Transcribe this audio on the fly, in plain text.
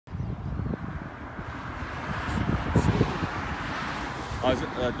Oh, is it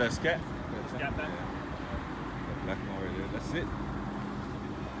the scat? Scat back? Yeah. Black one right there. That's it.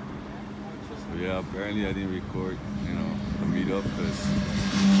 So yeah, apparently I didn't record, you know, the meetup because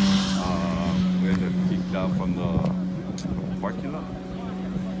we ended up kicked out from the parking lot.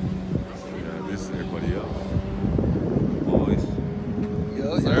 So yeah, this is everybody else. Boys.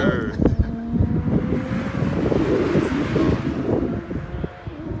 Yo, Sir.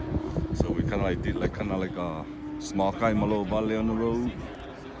 So we kind of like did like a small Malo Valley on the road,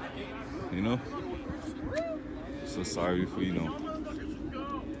 you know. So sorry for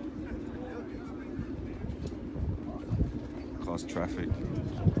cause traffic.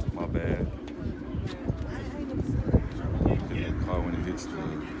 My bad. Hit the car when it hits the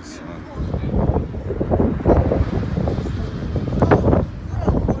sun.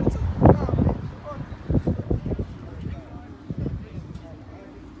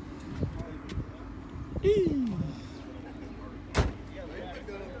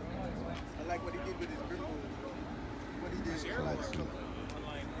 I like what he did with his dribble. What he did.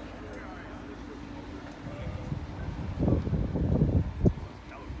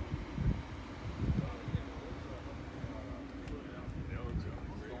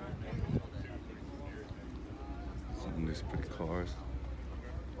 Some of these pretty cars.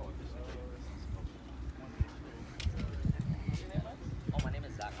 Oh, my name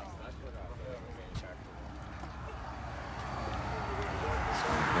is Zach.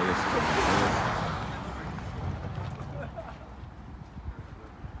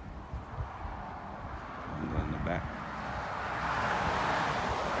 And in the back.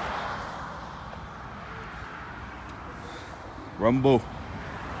 Rumble.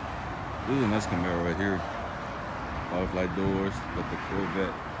 This is a nice Camaro right here. Butterfly doors, got the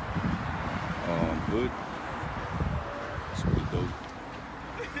Corvette hood. It's pretty dope.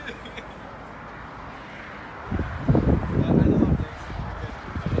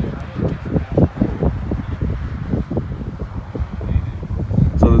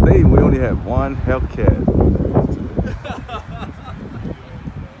 So today we only have one Hellcat.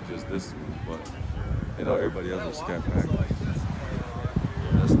 Just this one, but you know everybody else is Scat Pack.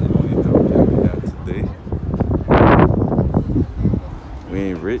 That's the only Hellcat we have today. We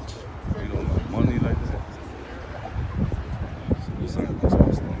ain't rich. We don't have money like that. So this ain't nice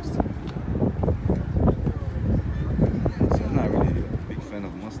Mustangs too. So I'm not really a big fan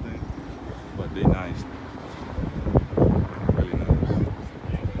of Mustangs, but they nice. Really nice.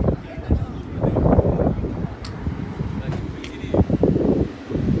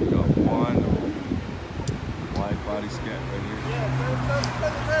 We got one wide body Scat right here.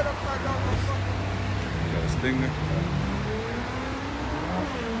 We got a Stinger.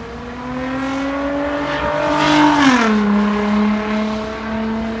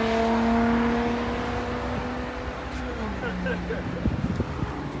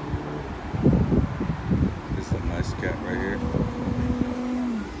 This is a nice Cat right here.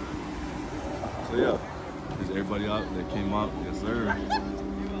 So yeah, this is everybody out that came out. Yes sir.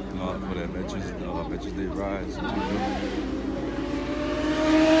 You know, for that Veterans Day ride. It's really good.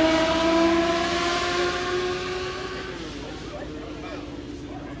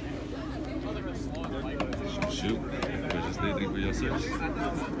 Shoot, Veterans Day, think for yourself.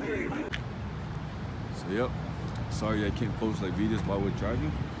 So yep, sorry I can't post like videos while we're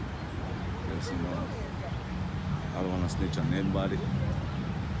driving. Because I don't want to snitch on anybody.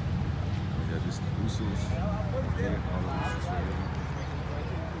 We got this Usos. Yeah, all the Usos right here.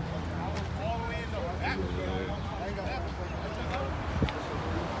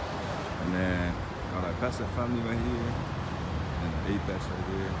 And then got our Passive family right here. And the Apex right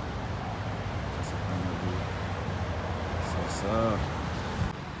there. That's a family right here. So what's up?